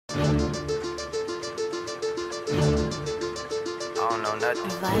know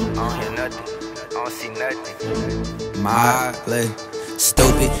nothing. I don't hear nothing. I don't see nothing. My play.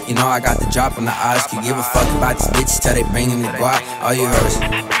 Stupid, you know I got the drop on the odds. Can give a fuck about these bitches till they bring in the guap. All you heard is,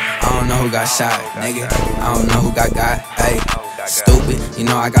 I don't know who got shot, nigga. I don't know who got, ayy. Stupid, you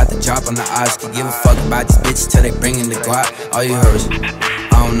know I got the drop on the odds. Can give a fuck about these bitches till they bring in the guap. All you heard is,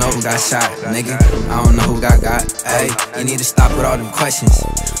 I don't know who got shot, nigga. I don't know who got, ayy. You need to stop with all them questions.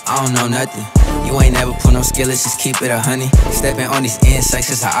 I don't know nothing. You ain't never put no skillets, just keep it 100. Stepping on these insects,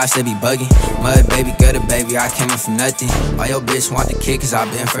 cause I should be bugging. Mud baby, gutter baby, I came in from nothing. Why your bitch want the kid, cause I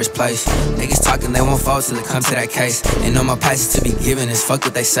been first place. Niggas talking, they won't fall till it comes to that case. Ain't no more passes to be given, it's fuck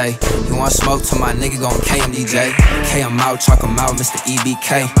what they say. You want smoke to my nigga, gon' KMDJ. K him out, chalk him out, Mr.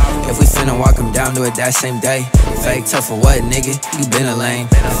 EBK. If we finna walk him down, do it that same day. Fake tough for what, nigga? You been a lame.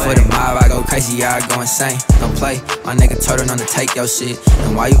 And for the mob, I go crazy, yeah, I go insane. Don't play, my nigga told her not to take your shit.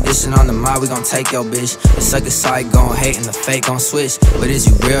 And while you dishing on the mob, we gon' take your bitch. The sucker side gon' hate and the fake gon' switch. But is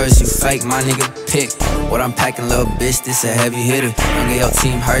you real, is you fake, my nigga, pick. What I'm packing, little bitch, this a heavy hitter. Don't get your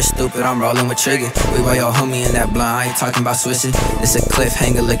team hurt, stupid, I'm rolling with trigger. We wear your homie in that blunt, I ain't talking about switching. This a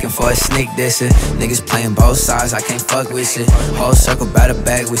cliffhanger looking for a sneak disher. Niggas playing both sides, I can't fuck with shit. Whole circle by the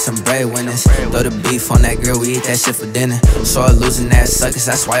bag with some breadwinners. Throw the beef on that grill, we eat that shit for dinner. So losing ass suckers,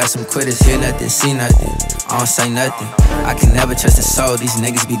 that's why y'all some quitters. Hear nothing, see nothing, I don't say nothing. I can never trust a soul, these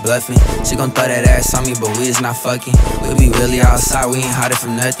niggas be bluffing. She gon' throw that ass on me, but we is not fucking. We'll be really outside, we ain't hiding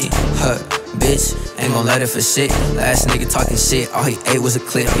from nothing. Bitch, ain't gon' let it for shit. Last nigga talking shit, all he ate was a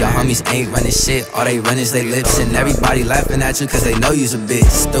clip. Your homies ain't running shit, all they run is they lips. And everybody laughing at you cause they know you's a bitch.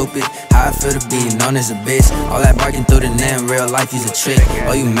 Stupid, how I feel to be known as a bitch. All that barking through the net in real life, you's a trick.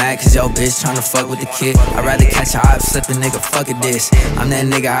 Oh, you mad cause your bitch tryna fuck with the kid. I'd rather catch a eye slipping, nigga, fuck a diss. I'm that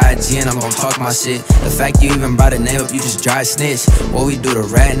nigga IG and I'm gon' talk my shit. The fact you even brought a name up, you just dry snitch. What we do to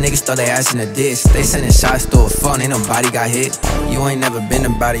rat niggas, throw they ass in the dish. They sending shots through a phone, ain't nobody got hit. You ain't never been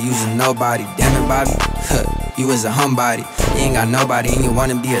about it, using nobody. Damn it, Bobby, you was a homebody. You ain't got nobody and you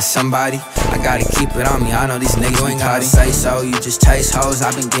wanna be a somebody. I gotta keep it on me, I know these niggas ain't gotta say so. You just chase hoes,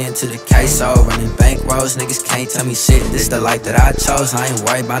 I been getting to the queso. Running bank rolls, niggas can't tell me shit. This the life that I chose, I ain't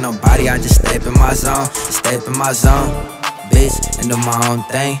worried about nobody. I just stay up in my zone, stay up in my zone, bitch, and do my own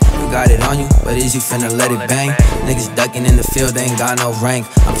thing. You got it on you, but is you finna let it bang? Niggas ducking in the field, they ain't got no rank.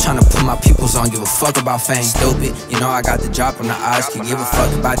 I'm tryna put my peoples on, give a fuck about fame. Stupid, you know I got the drop on the odds. Can give a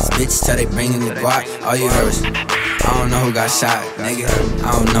fuck about these bitches till they bring in the guap. All you heard is, I don't know who got shot, nigga.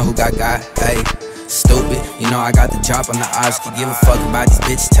 I don't know who got, ayy. Stupid, you know I got the drop on the odds. Can give a fuck about these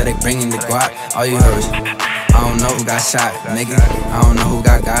bitches till they bring in the guap. All you heard is, I don't know who got shot, nigga. I don't know who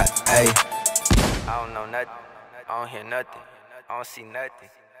got, ayy. I don't know nothing. I don't hear nothing. I don't see nothing.